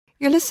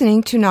You're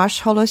listening to Nash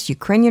Holos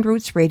Ukrainian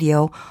Roots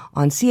Radio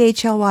on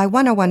CHLY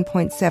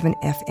 101.7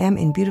 FM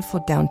in beautiful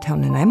downtown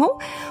Nanaimo.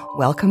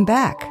 Welcome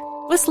back.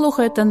 Ви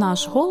слухаєте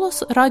 «Наш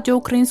голос» радіо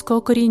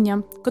українського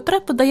коріння, котре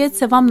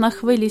подається вам на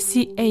хвилі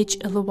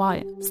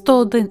CHLY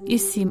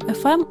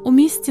 101,7 FM у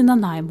місті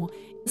Нанаймо.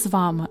 З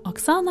вами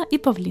Оксана і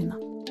Павліна.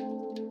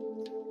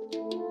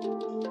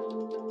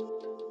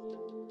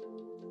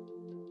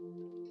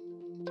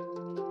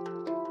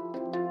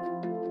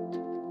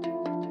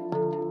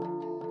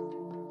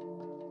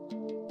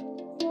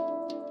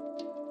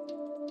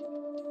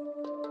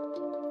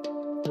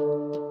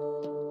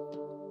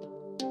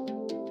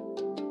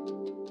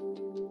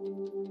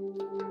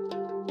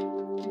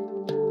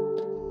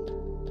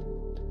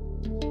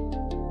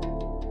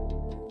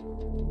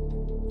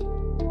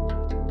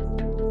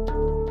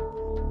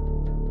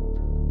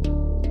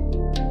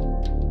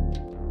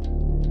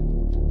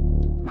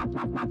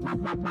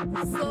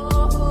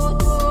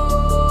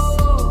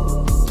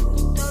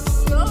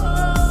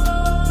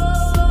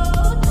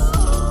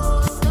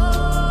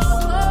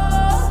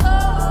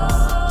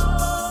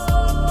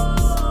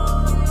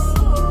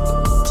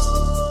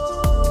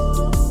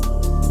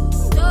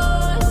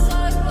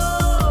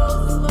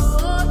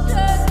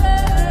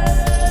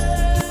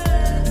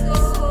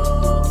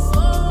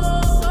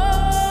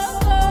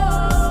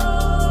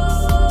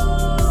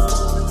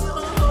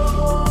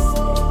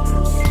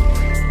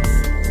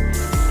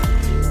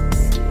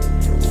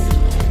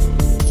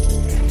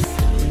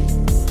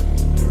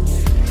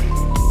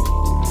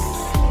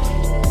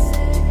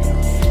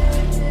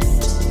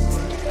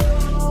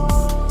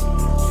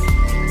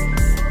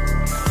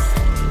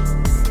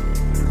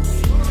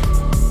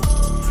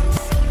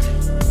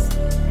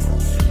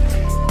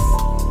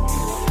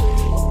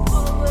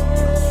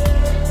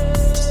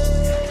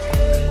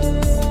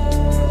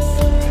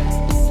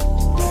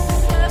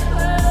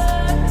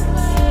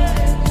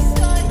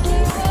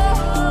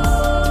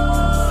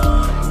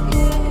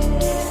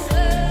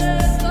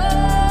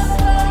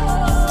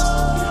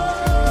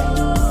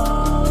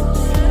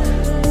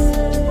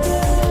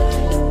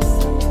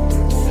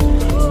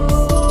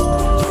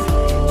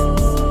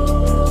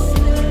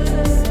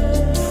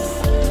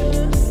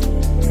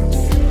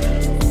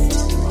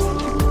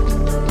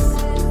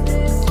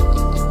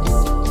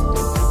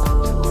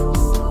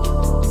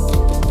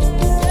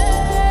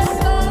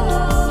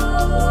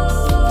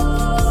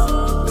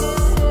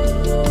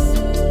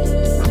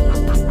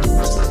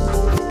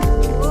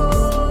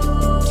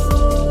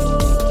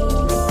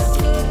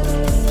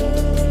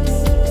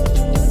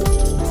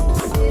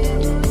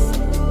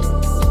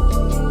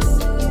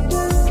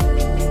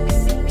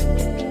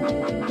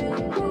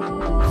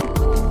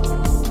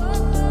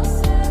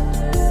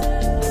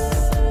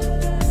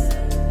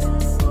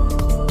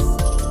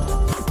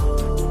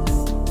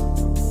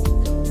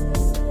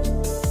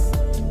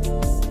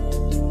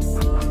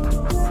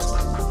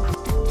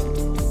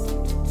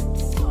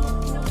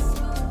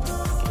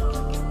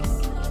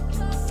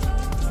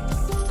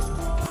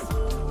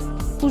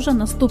 Уже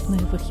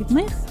наступних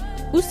вихідних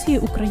усі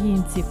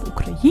українці в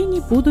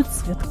Україні будуть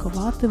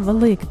святкувати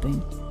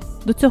Великдень.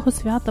 До цього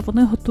свята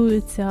вони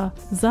готуються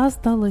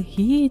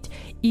заздалегідь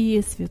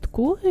і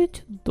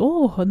святкують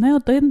довго, не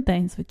один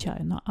день,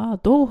 звичайно, а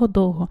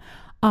довго-довго.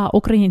 А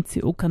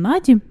українці у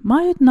Канаді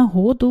мають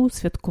нагоду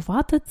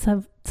святкувати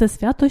це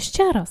свято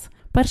ще раз.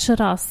 Перший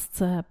раз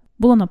це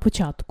було на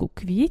початку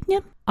квітня,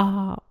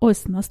 а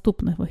ось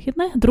наступних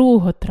вихідних,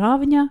 2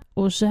 травня,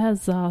 уже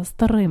за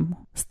старим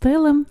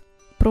стилем,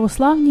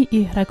 православні і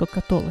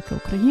греко-католики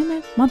України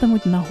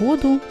матимуть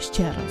нагоду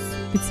ще раз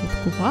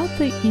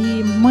підсвяткувати,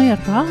 і ми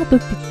радо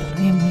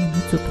підтримуємо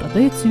цю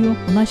традицію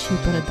у нашій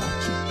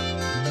передачі.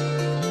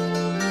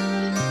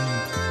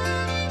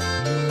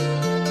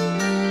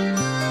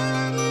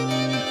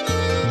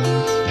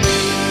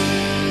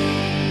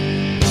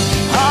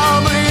 А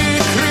ми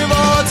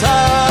криво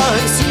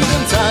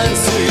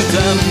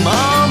танцюємо,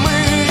 а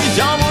ми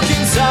яму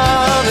кінця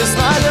не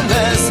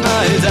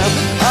знайдем,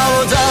 а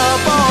вода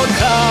по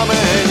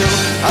каменю,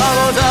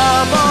 а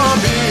вода по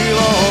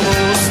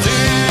білому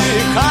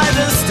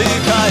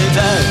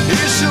стикайте,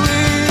 ішли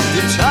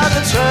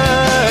дівчата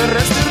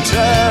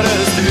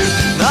через двір,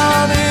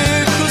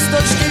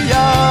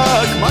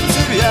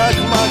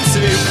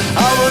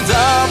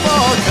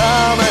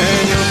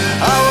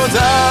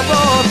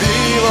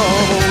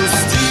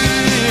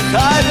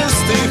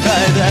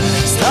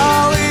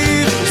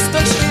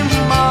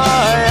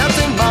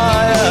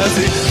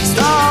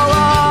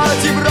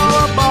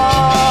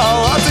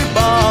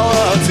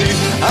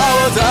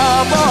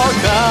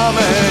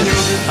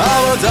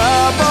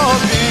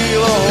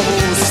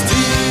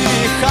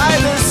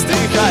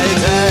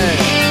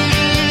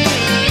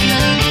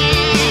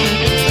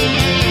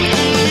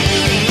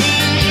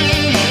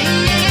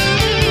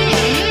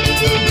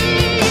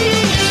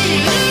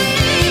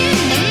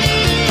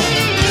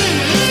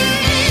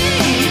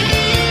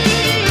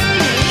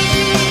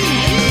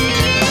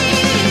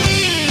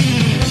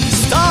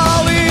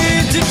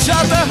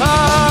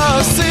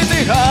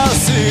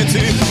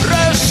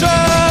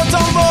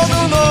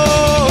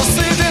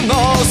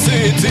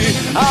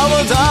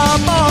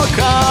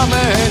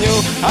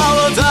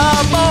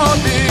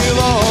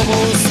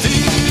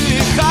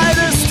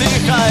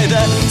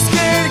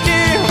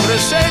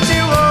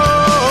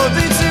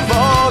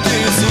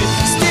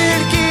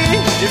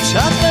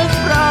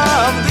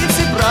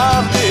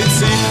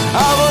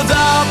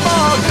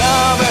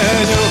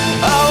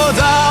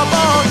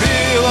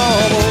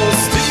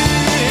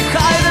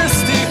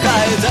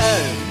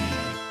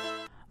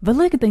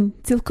 Великдень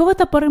 –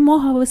 цілковита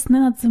перемога весни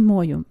над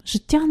зимою,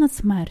 життя над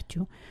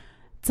смертю.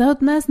 Це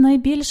одне з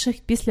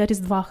найбільших після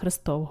Різдва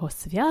Христового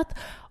свят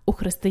у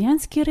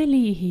християнській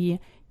релігії,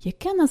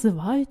 яке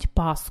називають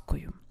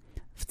Паскою.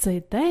 В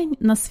цей день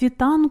на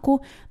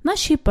світанку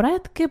наші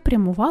предки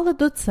прямували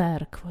до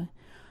церкви.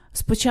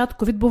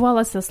 Спочатку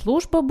відбувалася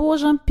служба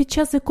Божа, під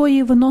час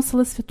якої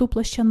виносили святу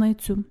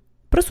плащаницю.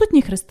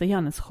 Присутні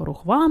християни з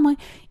хорухвами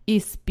і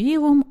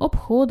співом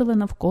обходили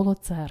навколо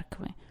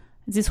церкви.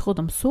 Зі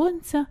сходом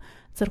сонця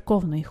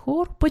церковний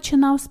хор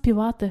починав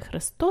співати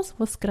 «Христос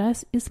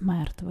воскрес із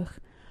мертвих».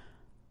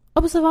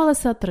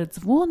 Обзивалися 3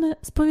 дзвони,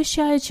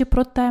 сповіщаючи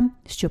про те,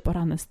 що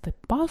пора нести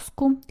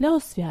Пасху для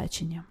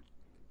освячення.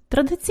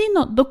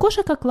 Традиційно до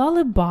кошика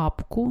клали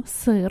бабку,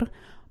 сир,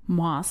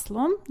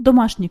 масло,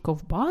 домашні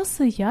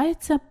ковбаси,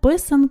 яйця,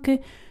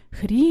 писанки,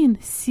 хрін,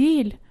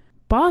 сіль,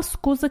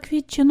 паску,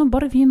 заквітчену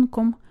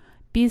барвінком.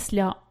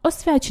 Після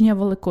освячення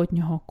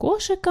великоднього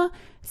кошика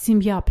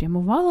сім'я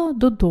прямувала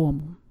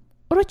додому.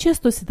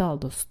 Урочисто сідала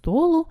до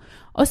столу,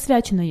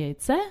 освячене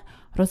яйце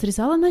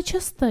розрізали на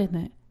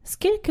частини,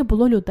 скільки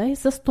було людей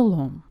за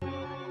столом.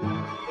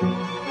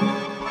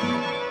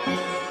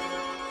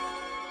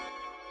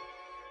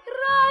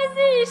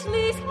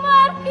 Розійшлись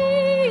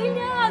хмарки,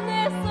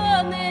 гляне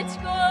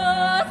сонечко,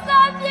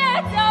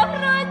 заб'ється в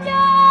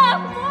грудях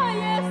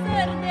моє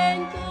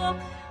серденько.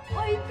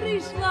 Ой,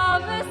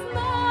 прийшла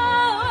весна,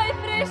 ой,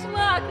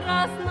 прийшла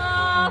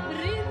красна,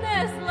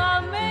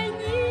 принесла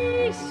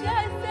мені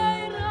щастя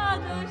й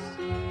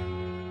радощі.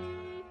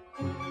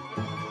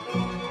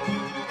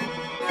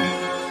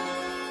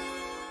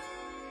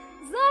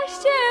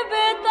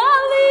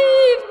 Защебетали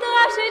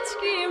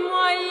пташечки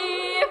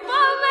мої,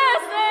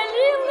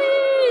 повеселіли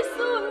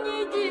сумні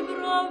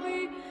діброви.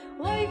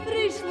 Ой,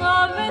 прийшла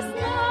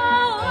весна,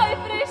 ой,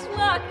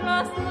 прийшла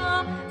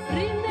красна,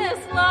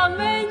 принесла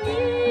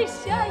мені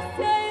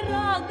щастя й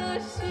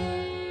радощі.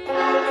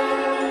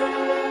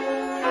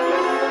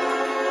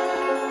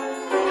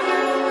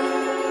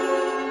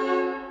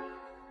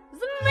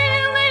 З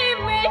милими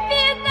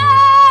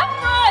підемо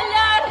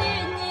поля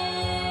рідні,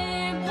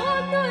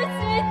 будуть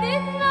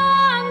світить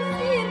нам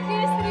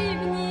зірки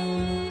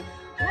срібні.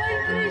 Ой,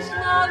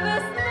 прийшла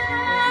весна,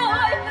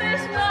 ой,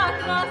 прийшла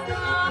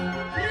красна,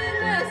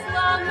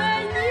 принесла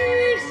мені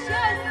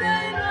щастя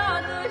й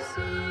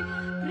радощі,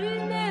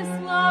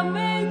 принесла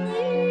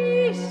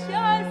мені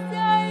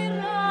щастя й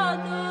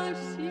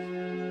радощі.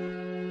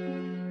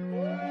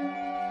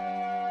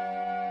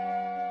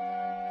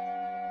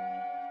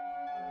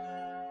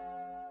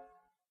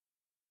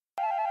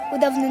 У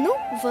давнину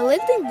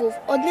Великдень був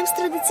одним з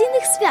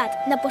традиційних свят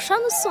на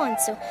пошану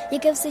сонцю,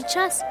 яке в цей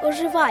час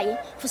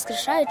оживає,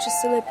 воскрешаючи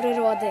сили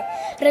природи.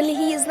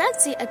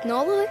 Релігієзнавці й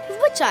етнологи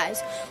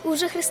вбачають у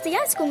вже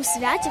християнському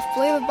святі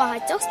впливи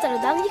багатьох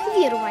стародавніх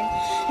вірувань.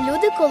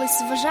 Люди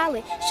колись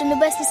вважали, що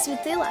небесні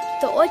світила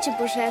 – то очі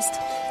божеств.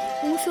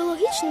 У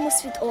міфологічному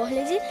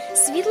світогляді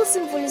світло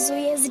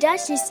символізує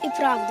зрячність і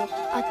правду,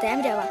 а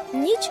темрява,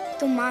 ніч,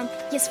 туман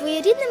є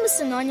своєрідними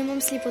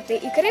синонімом сліпоти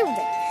і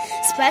кривди.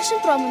 З першим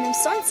променем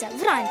сонця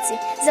вранці,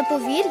 за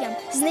повір'ям,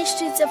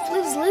 знищується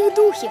вплив злих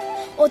духів.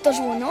 Отож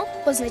воно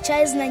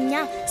позначає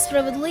знання,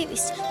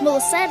 справедливість,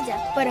 милосердя,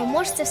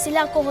 переможця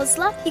всілякого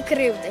зла і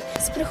кривди.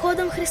 З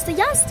приходом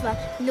християнства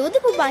люди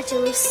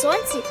побачили в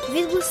сонці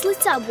відблиск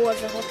лиця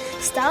Божого,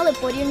 стали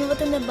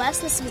порівнювати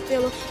небесне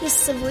світило із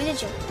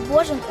всевидячим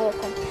Божим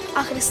оком,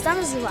 а Христа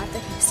називати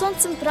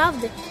сонцем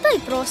правди та й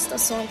просто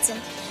сонцем.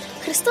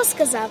 Христос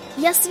сказав: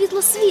 «Я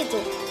світло світу»,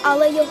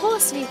 але його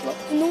світло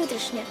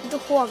внутрішнє,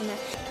 духовне.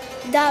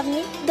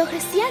 Давні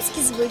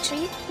дохристиянські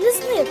звичаї не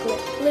зникли,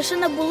 лише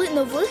набули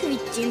нових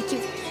відтінків.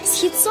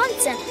 Схід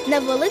сонця на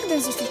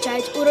Великдень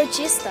зустрічають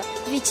урочисто,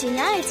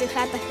 відчиняють у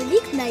хатах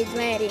вікна й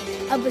двері,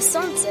 аби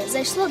сонце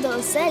зайшло до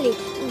оселі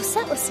і усе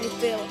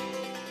освітило.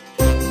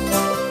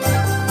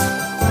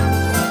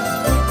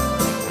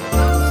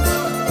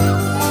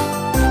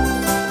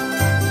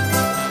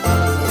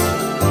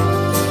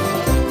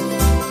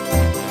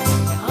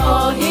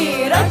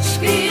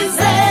 Огірочки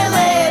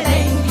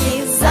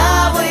зелененькі,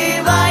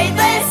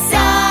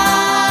 завивайтеся,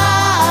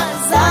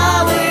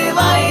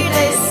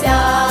 завивайтеся,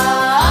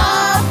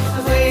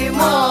 ви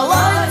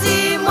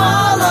молоді,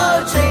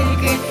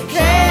 молодчинки,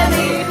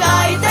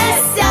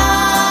 женихайтеся,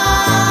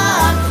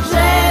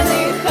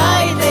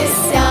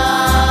 женихайтеся.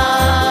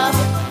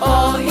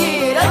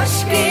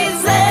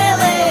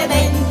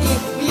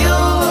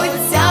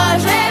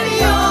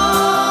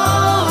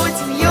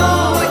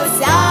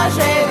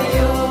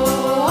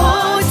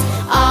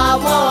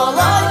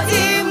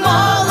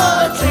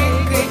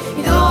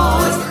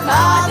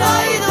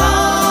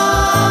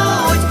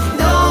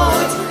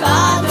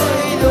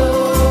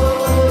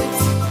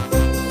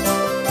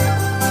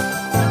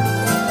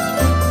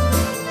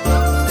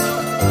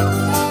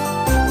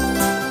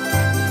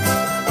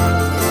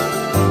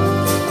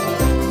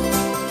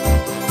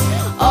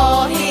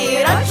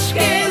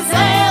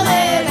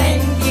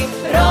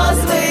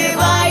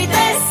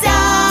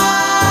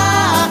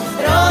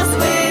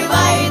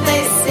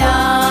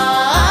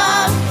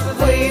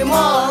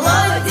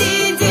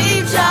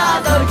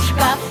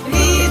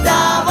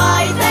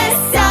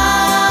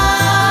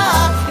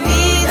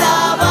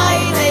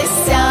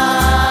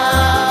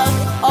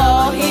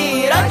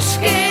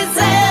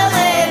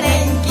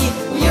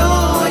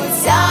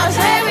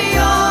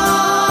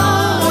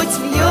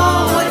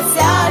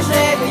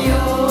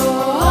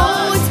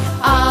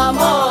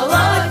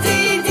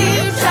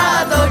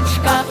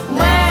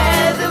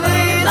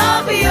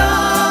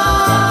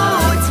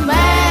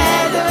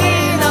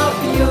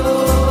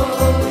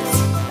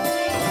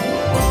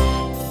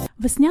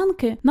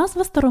 Веснянки –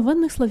 назва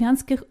старовинних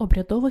слов'янських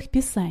обрядових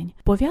пісень,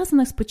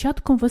 пов'язаних з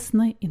початком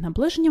весни і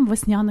наближенням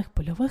весняних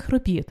польових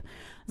робіт.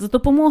 За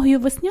допомогою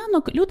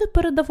веснянок люди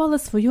передавали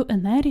свою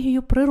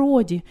енергію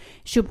природі,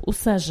 щоб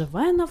усе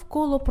живе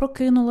навколо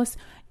прокинулось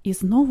і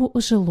знову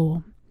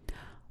ожило.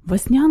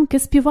 Веснянки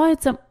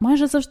співаються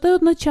майже завжди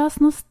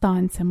одночасно з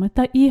танцями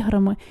та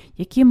іграми,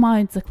 які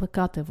мають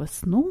закликати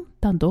весну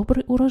та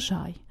добрий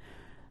урожай.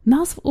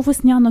 Назв у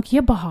веснянок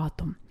є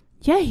багато.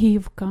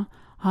 Ягівка,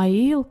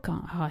 гаїлка,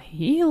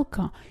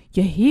 гагілка,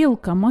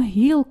 ягілка,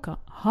 могілка,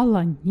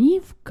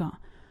 галанівка,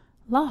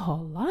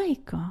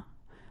 лаголайка,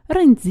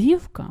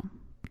 рендзівка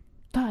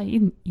та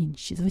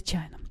інші,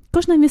 звичайно.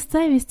 Кожна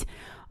місцевість,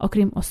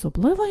 окрім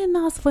особливої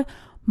назви,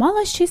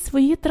 мала ще й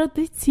свої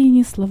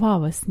традиційні слова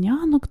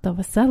веснянок та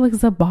веселих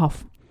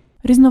забав.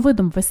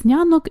 Різновидом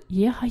веснянок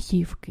є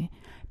гаївки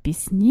 –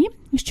 пісні,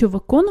 що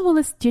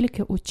виконувались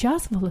тільки у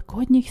час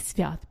великодніх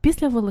свят,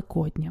 після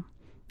Великодня.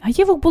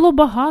 Гаївок було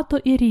багато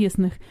і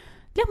різних –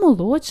 для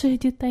молодших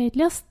дітей,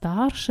 для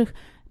старших,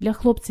 для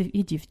хлопців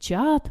і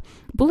дівчат.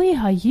 Були й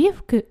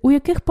гаївки, у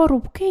яких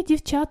парубки і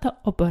дівчата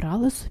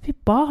обирали собі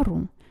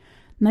пару.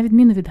 На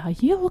відміну від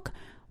гаївок,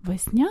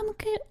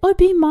 веснянки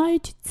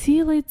обіймають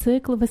цілий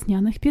цикл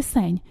весняних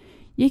пісень,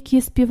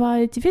 які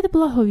співають від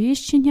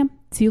Благовіщення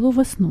цілу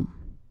весну.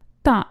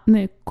 Та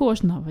не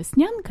кожна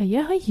веснянка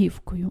є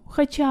гаївкою,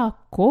 хоча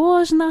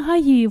кожна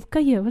гаївка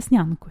є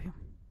веснянкою.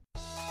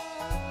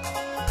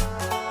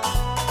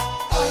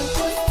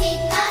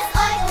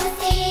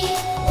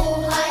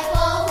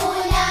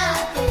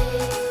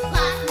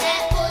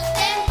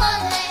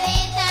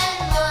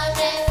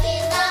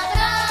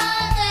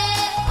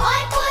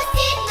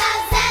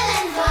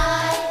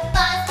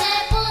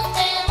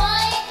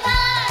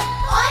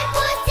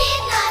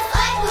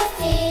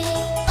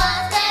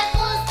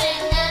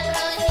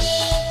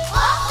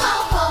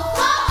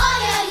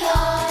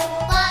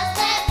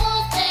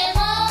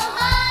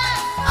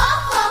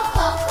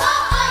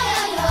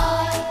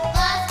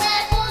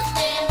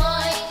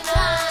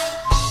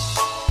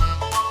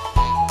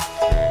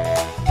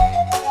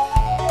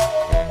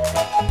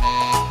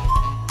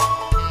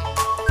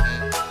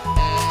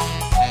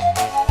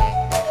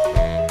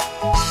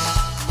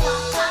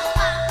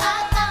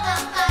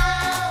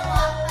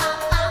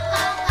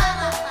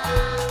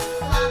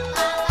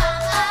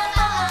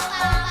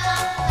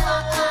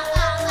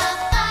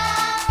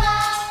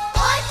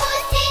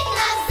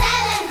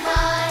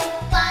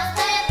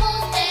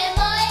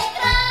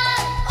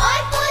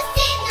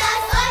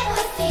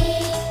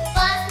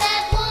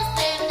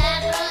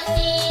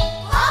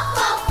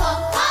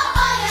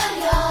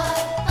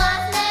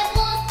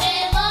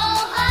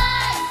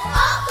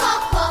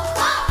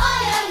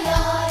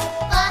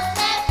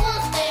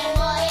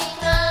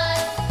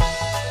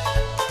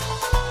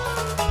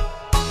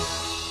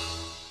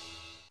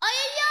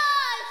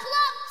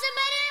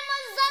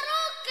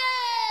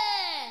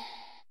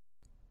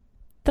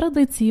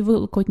 Традиції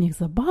великодніх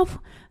забав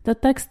та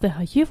тексти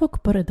гаївок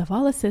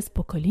передавалися з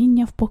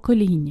покоління в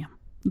покоління.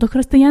 До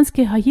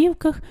християнських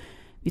гаївках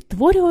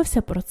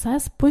відтворювався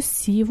процес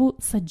посіву,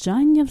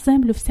 саджання в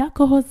землю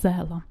всякого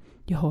зела,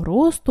 його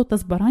росту та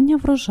збирання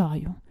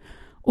врожаю.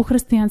 У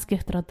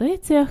християнських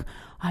традиціях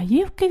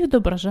гаївки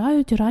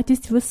відображають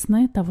радість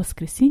весни та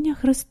Воскресіння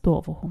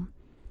Христового.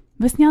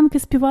 Веснянки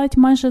співають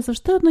майже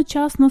завжди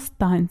одночасно з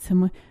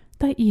танцями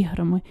та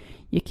іграми,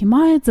 які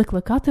мають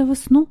закликати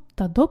весну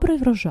та добрий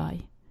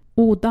врожай.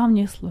 У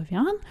давніх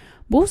слов'ян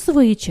був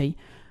звичай,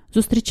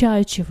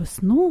 зустрічаючи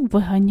весну,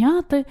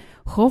 виганяти,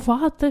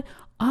 ховати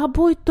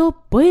або й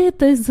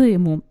топити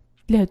зиму.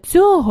 Для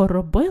цього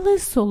робили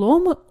з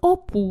соломи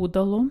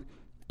опудало,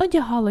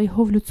 одягали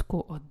його в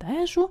людську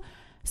одежу,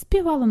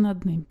 співали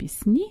над ним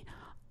пісні,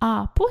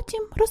 а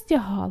потім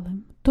роздягали,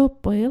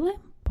 топили,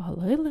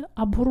 палили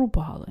або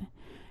рубали.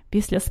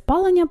 Після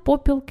спалення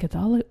попіл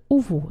кидали у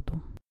воду.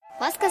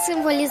 Пасха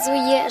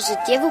символізує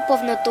життєву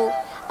повноту,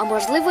 а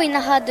можливо й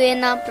нагадує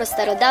нам про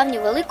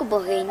стародавню велику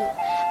богиню,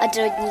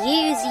 адже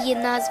однією з її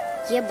назв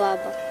є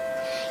баба.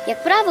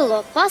 Як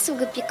правило, пасок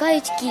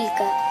випікають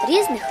кілька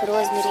різних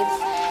розмірів,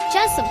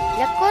 часом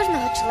для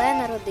кожного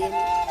члена родини.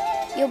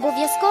 І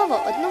обов'язково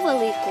одну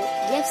велику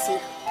для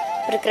всіх.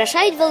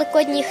 Прикрашають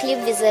великодній хліб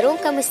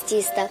візерунками з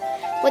тіста,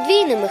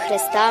 подвійними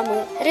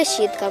хрестами,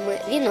 решітками,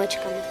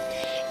 віночками.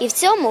 І в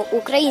цьому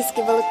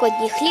український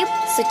великодній хліб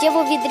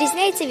суттєво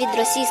відрізняється від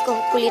російського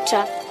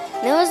куліча,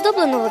 не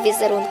оздобленого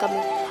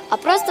візерунками, а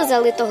просто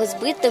залитого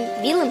збитим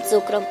білим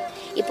цукром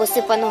і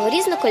посипаного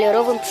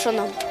різнокольоровим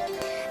пшоном.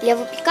 Для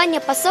випікання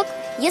пасок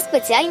є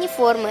спеціальні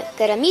форми –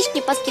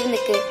 керамічні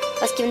пасківники.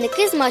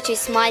 Пасківники змачують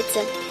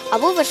смальцем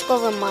або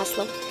вершковим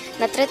маслом.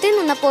 На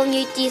третину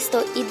наповнюють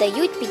тісто і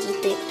дають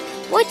підійти.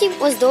 Потім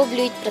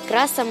оздоблюють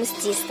прикрасами з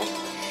тіста.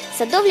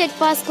 Садовлять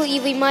паску і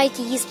виймають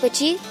її з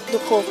печі,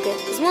 духовки,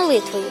 з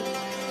молитвою.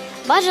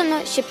 Бажано,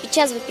 щоб під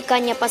час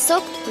випікання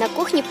пасок на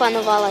кухні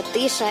панувала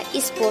тиша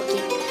і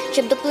спокій,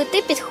 щоб до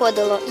плити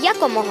підходило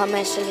якомога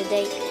менше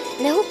людей,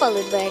 не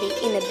гупали двері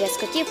і не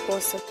брязкотів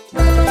посуд.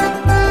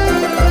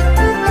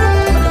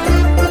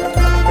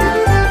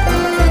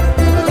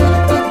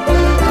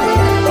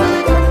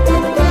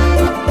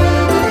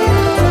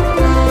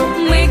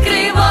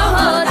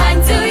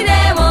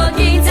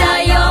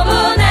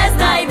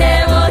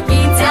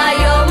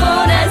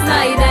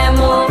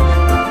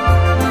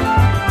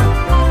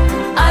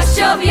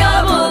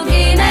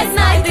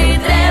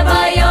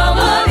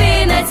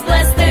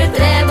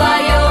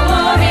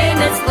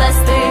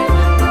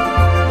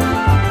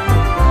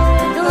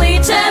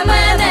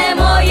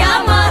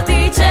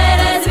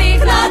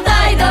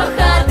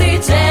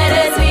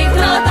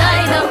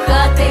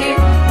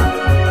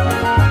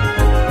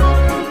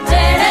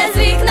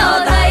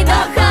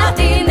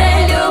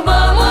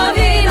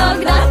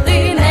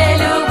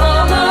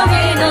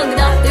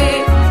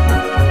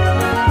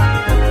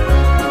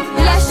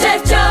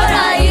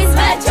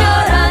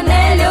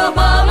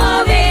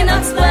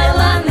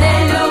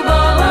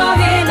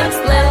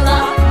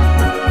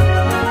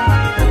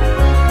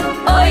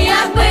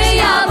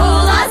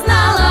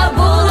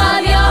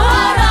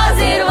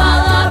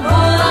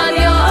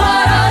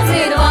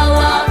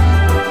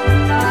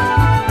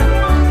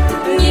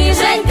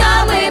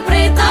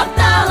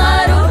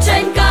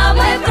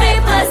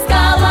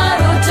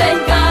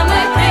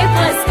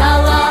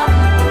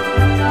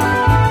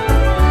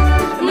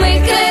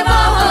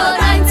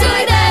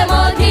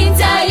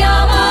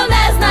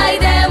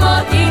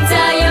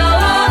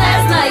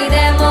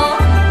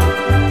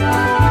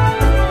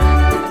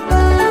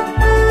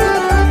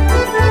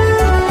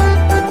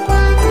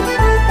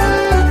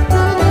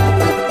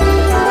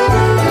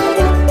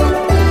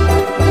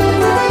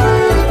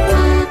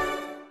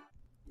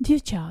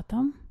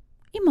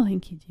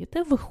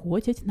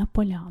 виходять на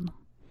поляну.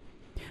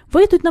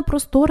 Вийдуть на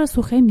просторе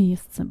сухе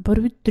місце,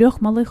 беруть 3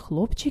 малих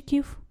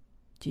хлопчиків,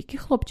 тільки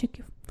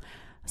хлопчиків,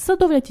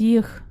 садовлять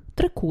їх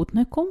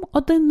трикутником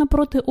один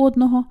напроти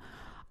одного,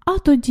 а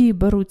тоді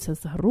беруться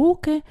за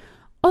руки,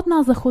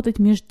 одна заходить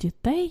між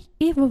дітей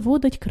і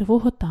виводить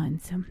кривого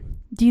танця.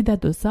 Дійде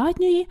до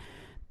задньої,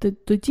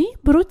 тоді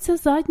беруться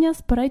задня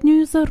з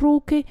передньою за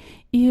руки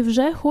і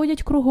вже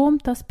ходять кругом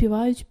та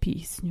співають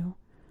пісню.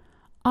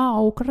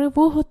 А у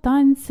кривого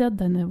танця,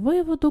 де не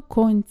виводу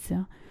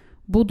конця,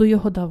 буду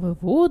його да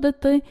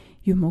виводити,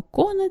 йому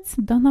конець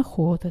да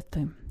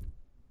находити.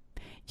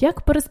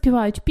 Як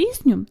переспівають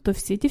пісню, то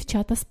всі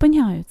дівчата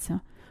спиняються,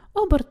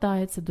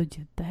 обертаються до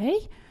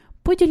дітей,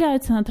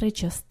 поділяються на 3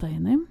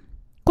 частини.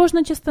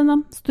 Кожна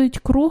частина стоїть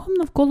кругом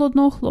навколо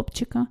одного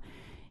хлопчика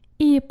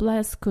і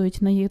плескають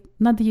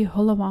над їх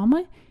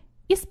головами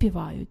і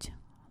співають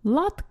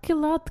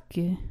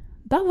 «Латки-латки,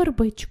 да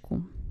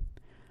вербичку».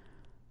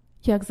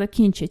 Як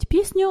закінчать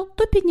пісню,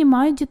 то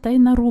піднімають дітей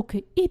на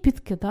руки і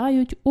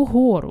підкидають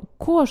угору.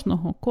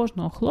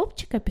 Кожного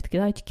хлопчика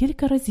підкидають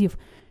кілька разів.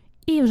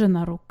 І вже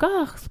на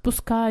руках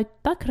спускають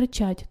та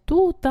кричать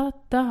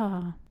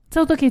 «ту-та-та».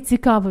 Це отакий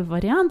цікавий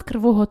варіант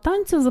кривого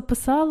танцю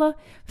записала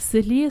в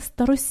селі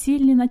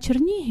Старосільні на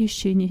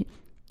Чернігівщині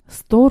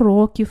 100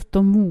 років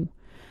тому.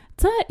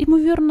 Це,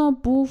 ймовірно,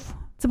 був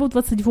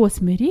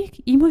 28-й рік,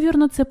 і,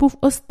 ймовірно, це був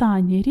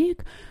останній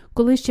рік,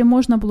 коли ще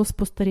можна було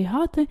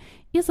спостерігати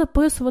і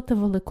записувати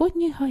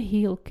великодні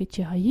гагілки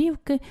чи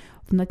гаївки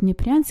в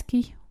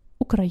Надніпрянській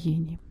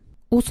Україні.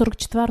 У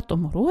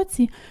 44-му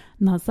році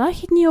на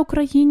Західній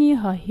Україні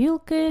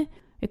гагілки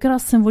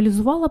якраз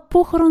символізувала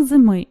похорон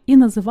зими і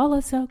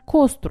називалася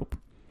Коструб.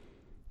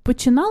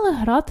 Починали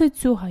грати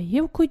цю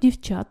гаївку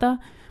дівчата,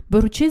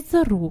 беручись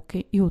за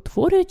руки і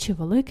утворюючи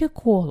велике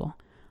коло.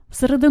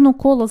 Всередину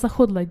кола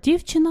заходила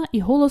дівчина і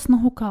голосно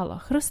гукала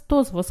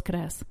 «Христос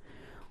воскрес!».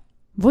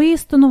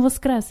 «Воістину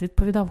воскрес!» –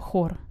 відповідав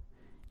хор.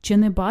 «Чи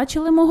не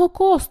бачили мого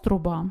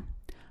Коструба?»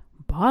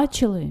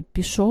 «Бачили,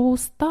 пішов у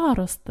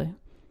старости».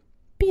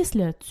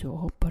 Після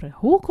цього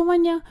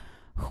перегукування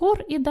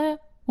хор іде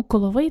у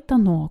коловий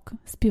танок,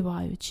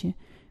 співаючи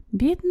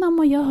 «Бідна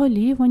моя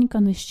голівонька,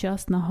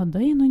 нещасна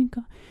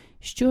годинонька,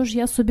 що ж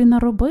я собі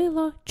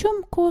наробила,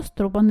 чом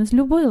Коструба не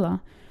злюбила?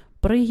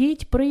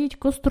 Приїдь,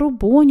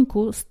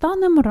 Кострубоньку,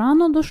 станем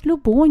рано до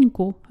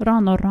шлюбоньку,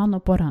 рано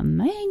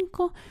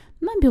пораненько,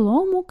 на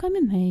білому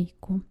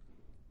камінейку».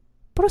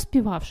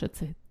 Проспівавши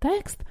цей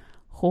текст,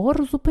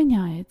 хор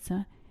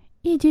зупиняється,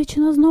 і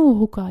дівчина знову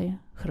гукає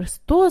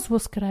 «Христос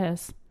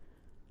воскрес!».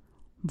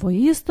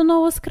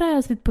 «Воістину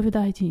воскрес!» –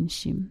 відповідають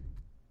інші.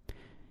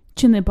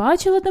 «Чи не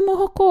бачили де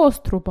мого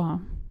Коструба?»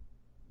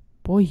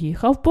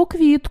 «Поїхав по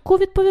квітку», –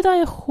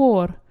 відповідає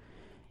хор.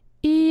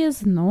 І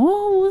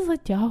знову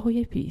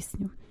затягує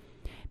пісню.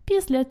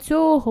 Після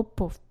цього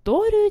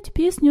повторюють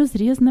пісню з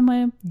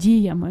різними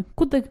діями,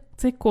 куди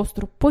цей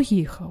Коструб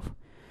поїхав.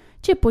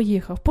 Чи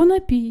поїхав по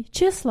напій,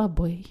 чи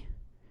слабий,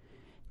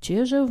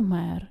 чи же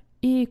вмер.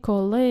 І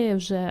коли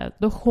вже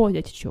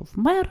доходять, що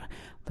вмер,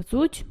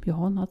 везуть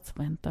його на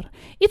цвинтар.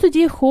 І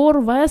тоді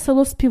хор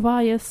весело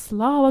співає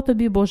 «Слава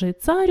тобі, Божий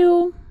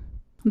царю»,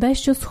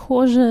 дещо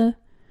схоже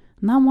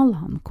на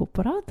маланку,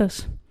 правда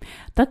ж?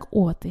 Так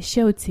от,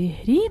 ще у цій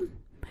грі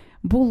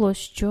було,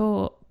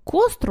 що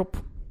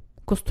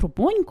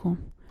Кострубоньку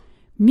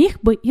міг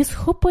би і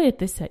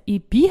схопитися,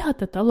 і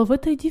бігати та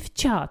ловити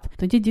дівчат.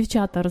 Тоді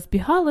дівчата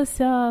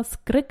розбігалися з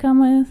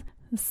криками,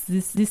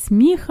 зі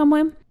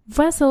сміхами,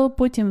 весело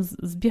потім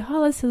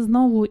збігалися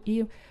знову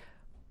і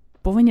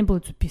повинні були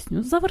цю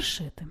пісню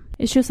завершити.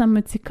 І що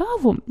саме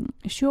цікаво,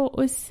 що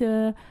ось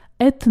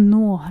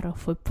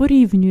етнографи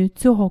порівнюють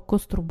цього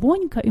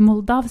Кострубонька і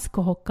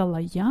молдавського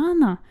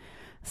Калаяна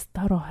з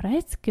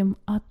старогрецьким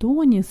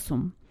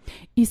Адонісом.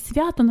 І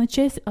свято на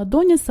честь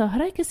Адоніса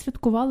греки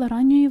святкували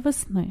ранньої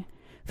весни,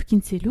 в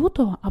кінці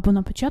лютого або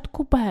на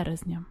початку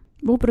березня.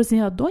 В образі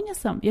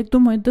Адоніса, як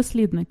думають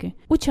дослідники,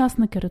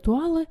 учасники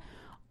ритуали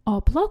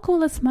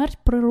оплакували смерть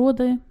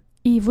природи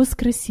і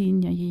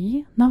воскресіння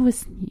її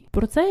навесні.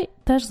 Про це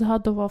теж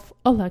згадував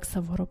Олекса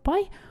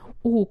Воропай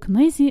у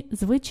книзі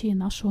 «Звичаї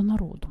нашого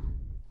народу».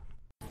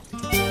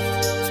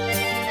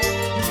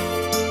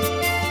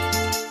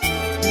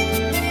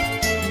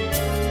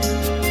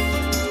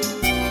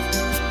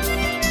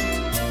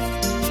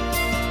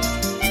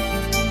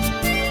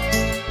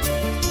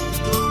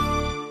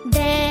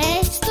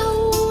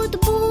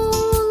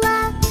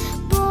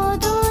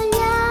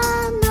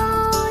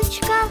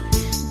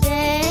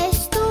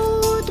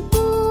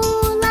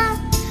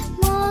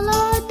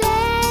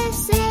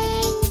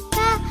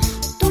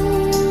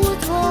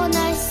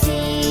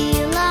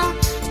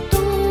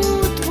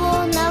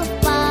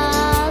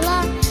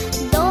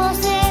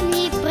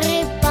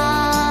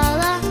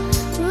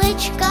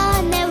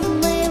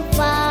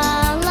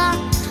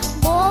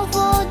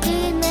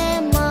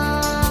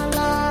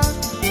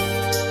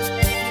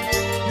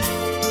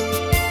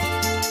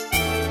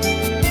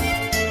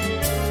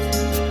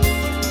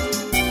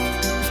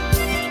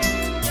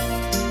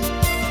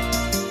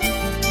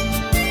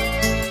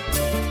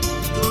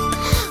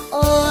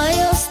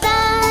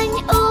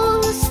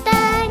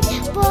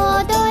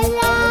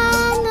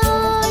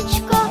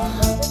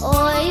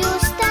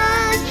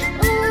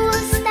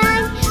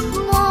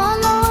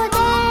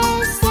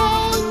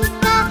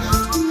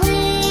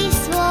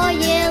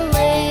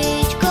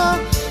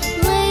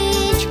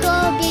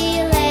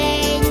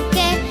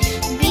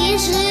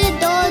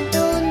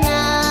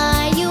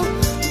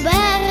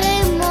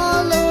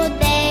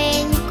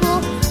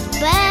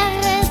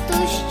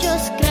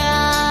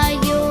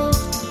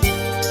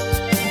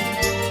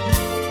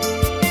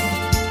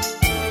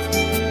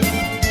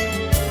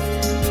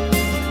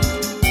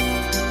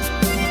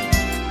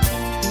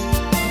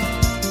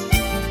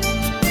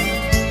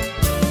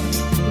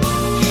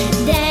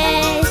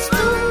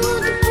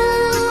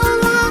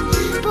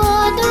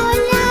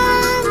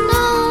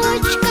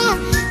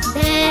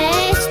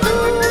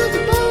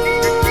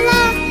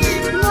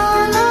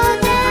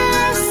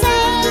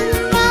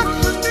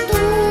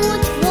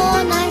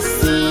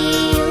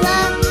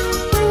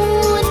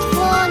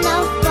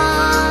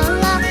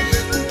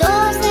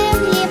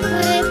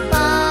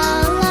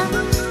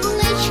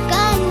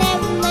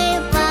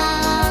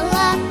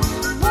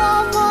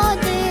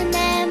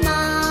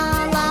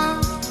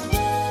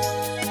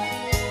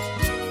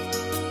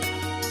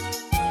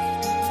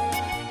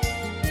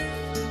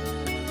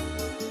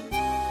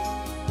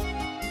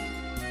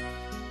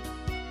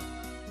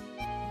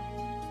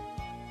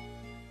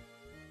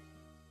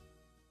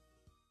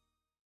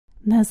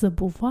 «Не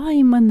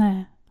забувай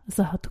мене» –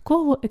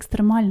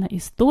 загадково-екстремальна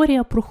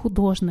історія про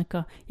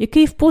художника,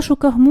 який в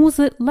пошуках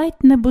музи ледь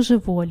не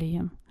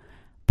божеволіє.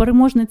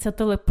 Переможниця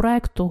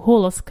телепроекту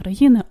 «Голос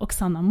країни»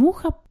 Оксана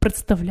Муха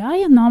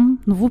представляє нам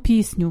нову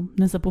пісню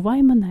 «Не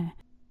забувай мене».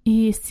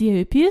 І з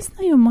цією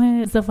піснею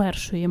ми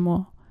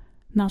завершуємо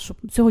нашу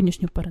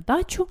сьогоднішню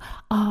передачу,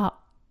 а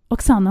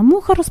Оксана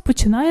Муха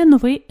розпочинає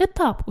новий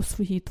етап у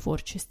своїй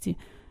творчості.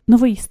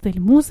 Новий стиль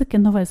музики,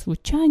 нове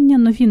звучання,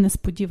 нові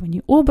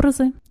несподівані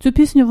образи. Цю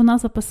пісню вона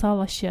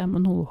записала ще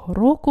минулого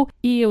року,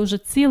 і вже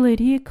цілий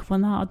рік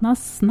вона одна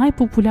з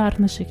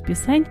найпопулярніших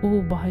пісень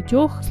у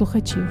багатьох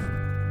слухачів.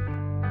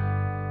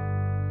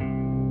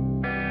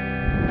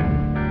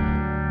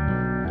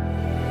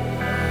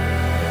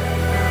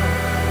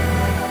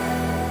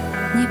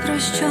 Ні про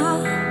що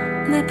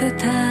не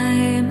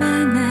питай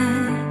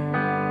мене,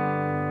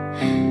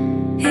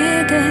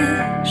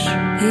 ідеш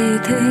і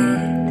ти,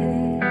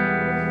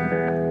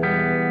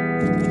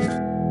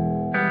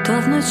 то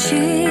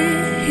вночі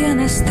я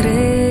не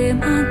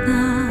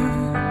стримана,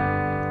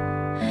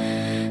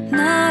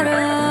 на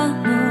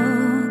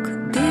ранок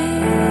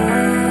дим.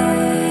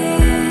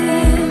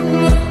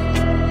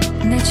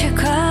 Не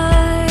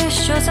чекай,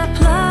 що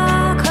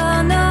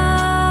заплакана,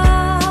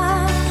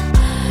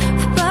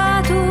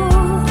 впаду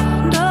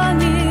до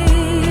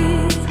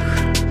ніг,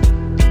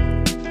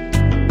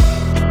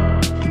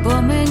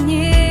 бо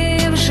мені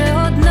вже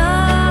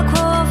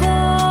однаково,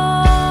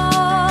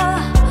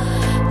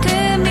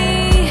 ти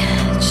мій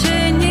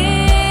чи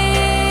ні.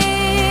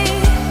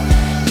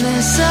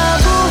 Не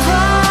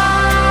забувай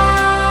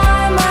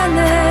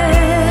мене,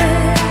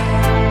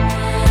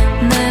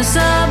 не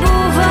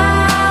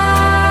забувай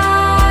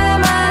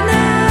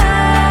мене,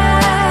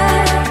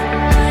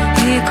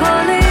 і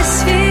коли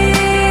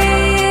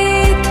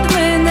світ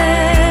мине,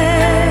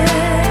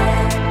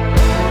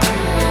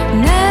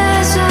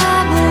 не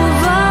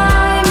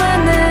забувай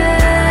мене,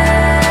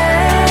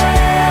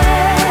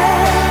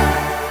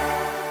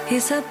 і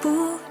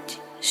забудь,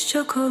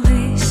 що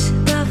колись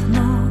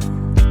давно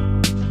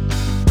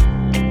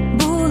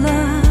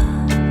була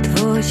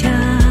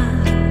твоя.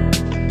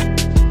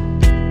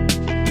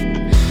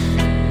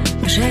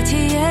 Вже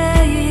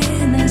тієї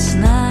не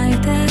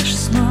знайдеш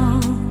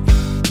знов,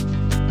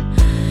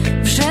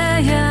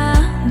 вже я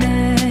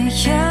не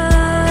я.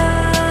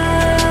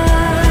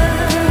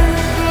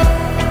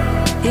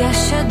 Я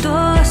ще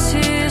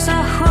досі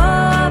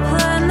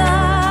захоплена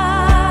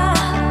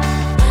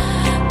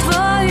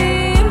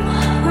твоїм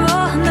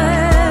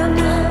вогнем,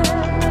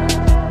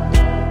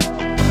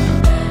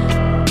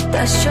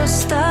 та що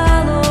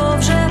стало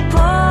вже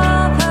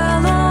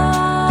попелом,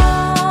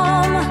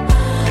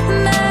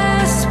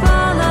 не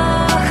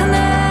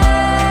спалахне.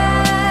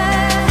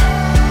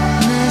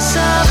 Не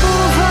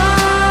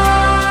забувай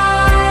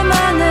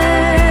мене,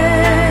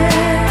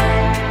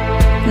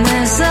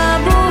 не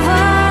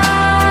забувай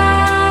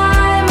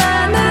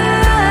мене,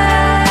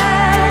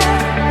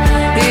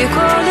 і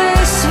коли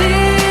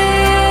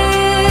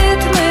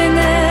світ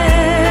мине,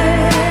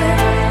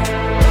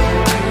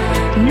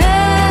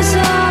 не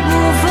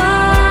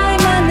забувай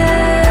мене.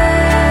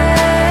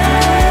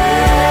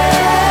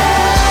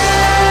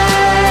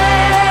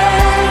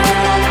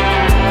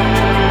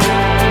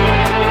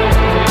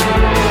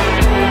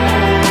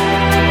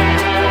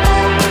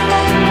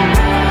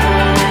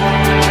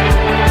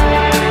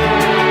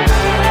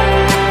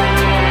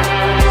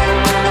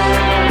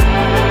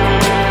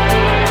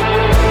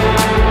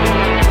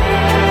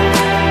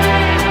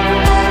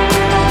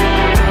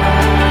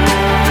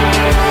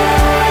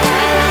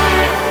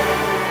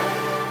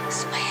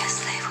 Змиє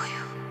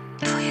сливою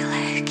твої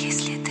легкі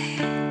сліди,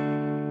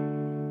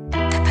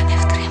 тебе не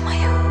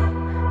втримаю,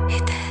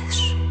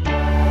 ідеш,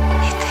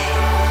 іди.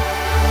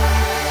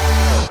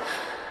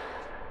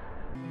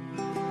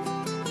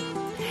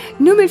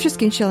 Ну, ми вже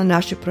скінчили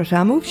нашу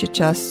програму, вже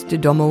час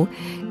додому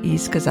і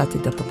сказати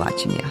до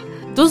побачення.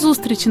 До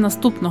зустрічі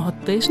наступного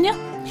тижня.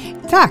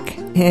 Tak,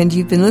 and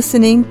you've been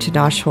listening to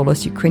Nash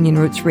Holos Ukrainian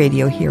Roots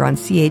Radio here on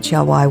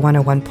CHLY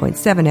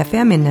 101.7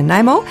 FM in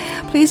Nanaimo.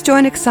 Please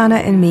join Oksana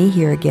and me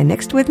here again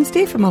next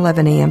Wednesday from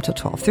 11 a.m. till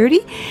 12:30.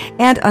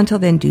 And until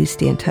then, do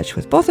stay in touch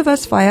with both of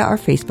us via our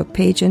Facebook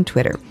page and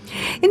Twitter.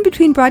 In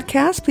between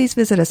broadcasts, please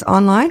visit us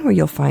online where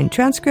you'll find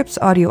transcripts,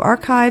 audio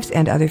archives,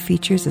 and other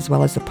features, as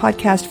well as the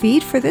podcast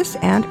feed for this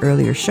and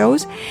earlier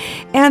shows.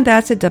 And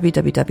that's at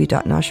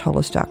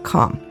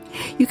www.nashholos.com.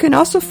 You can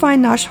also find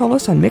Nash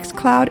Holos on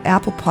Mixcloud,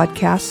 Apple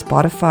Podcasts,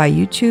 Spotify,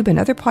 YouTube, and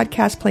other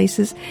podcast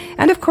places,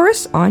 and of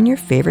course on your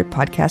favorite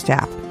podcast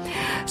app.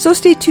 So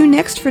stay tuned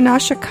next for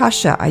Nasha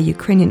Kasha, a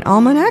Ukrainian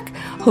almanac,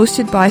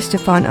 hosted by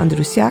Stefan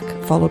Andrusiak,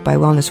 followed by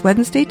Wellness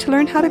Wednesday to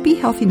learn how to be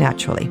healthy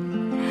naturally.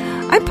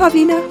 I'm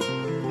Pavlina.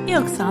 І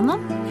Оксана.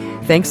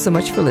 Thanks so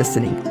much for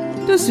listening.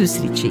 До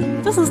зустрічі.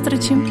 До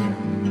зустрічі.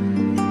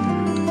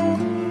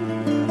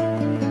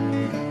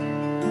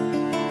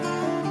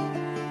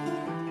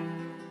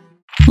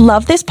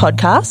 Love this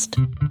podcast?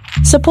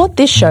 Support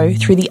this show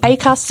through the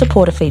Acast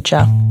supporter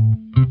feature.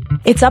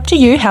 It's up to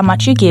you how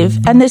much you give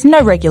and there's no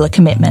regular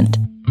commitment.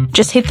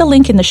 Just hit the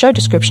link in the show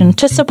description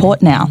to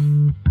support now.